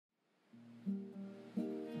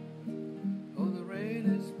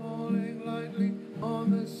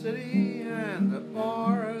the city and the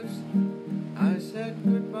bars. I said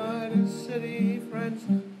goodbye to city friends,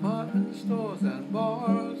 department stores and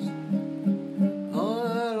bars. All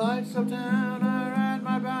the lights of town are at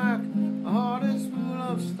my back, my heart is full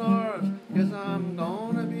of stars. Guess I'm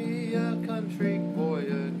gonna be a country boy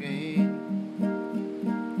again.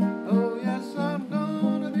 Oh yes, I'm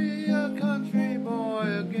gonna be a country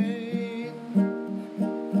boy again.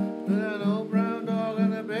 With an old brown dog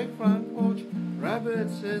and a big front porch,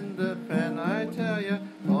 rabbits in the pen, I tell ya.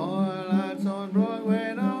 All the lights on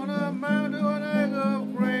Broadway don't amount to an egg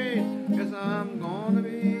of grain. Guess I'm gonna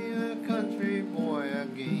be a country boy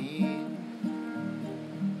again.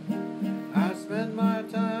 I spend my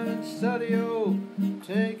time in studio,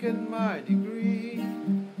 taking my degree.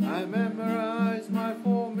 I memorize my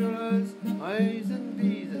formulas, my A's and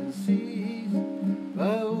B's and C's.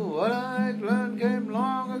 But what I learned came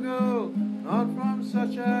long ago, not from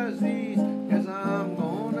such as these. Guess I'm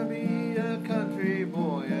gonna be a country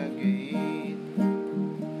boy again.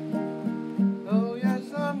 Oh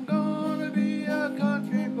yes, I'm gonna be a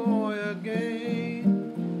country boy again.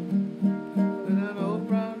 With an old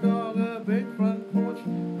brown dog, a big front porch,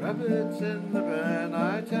 rabbits in the pen,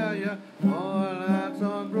 I tell ya. All that's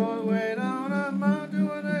on Broadway don't amount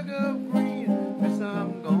to an egg of green. Guess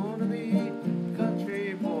I'm gonna be a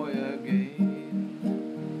country boy again.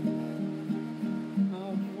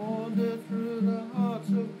 I've wandered through the hearts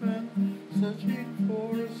of men, searching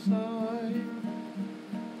for a sign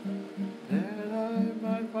that I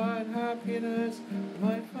might find happiness,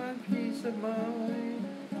 might find peace of mind.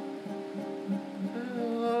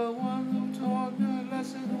 The one who taught me a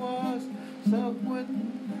lesson was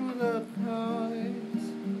self-winning through the prize.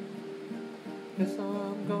 Guess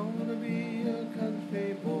I'm gonna be a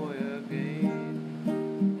country boy again.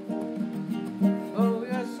 Oh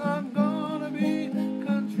yes, I'm gonna be a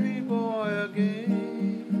country boy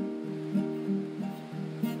again.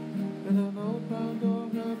 With an old brown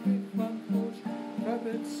dog, a big front porch,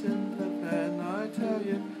 rabbits in the pen, I tell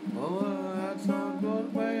you. All that's on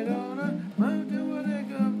Broadway don't amount to an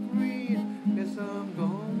egg of green. Guess I'm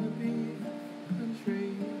gonna be a country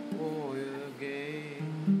boy again.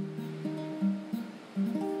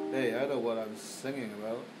 Hey, I know what I'm singing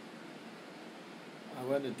about. I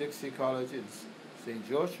went to Dixie College in St.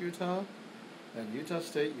 George, Utah, and Utah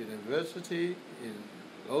State University in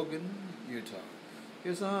Logan, Utah.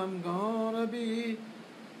 Guess I'm gonna be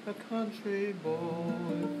a country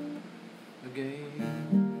boy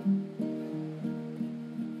again.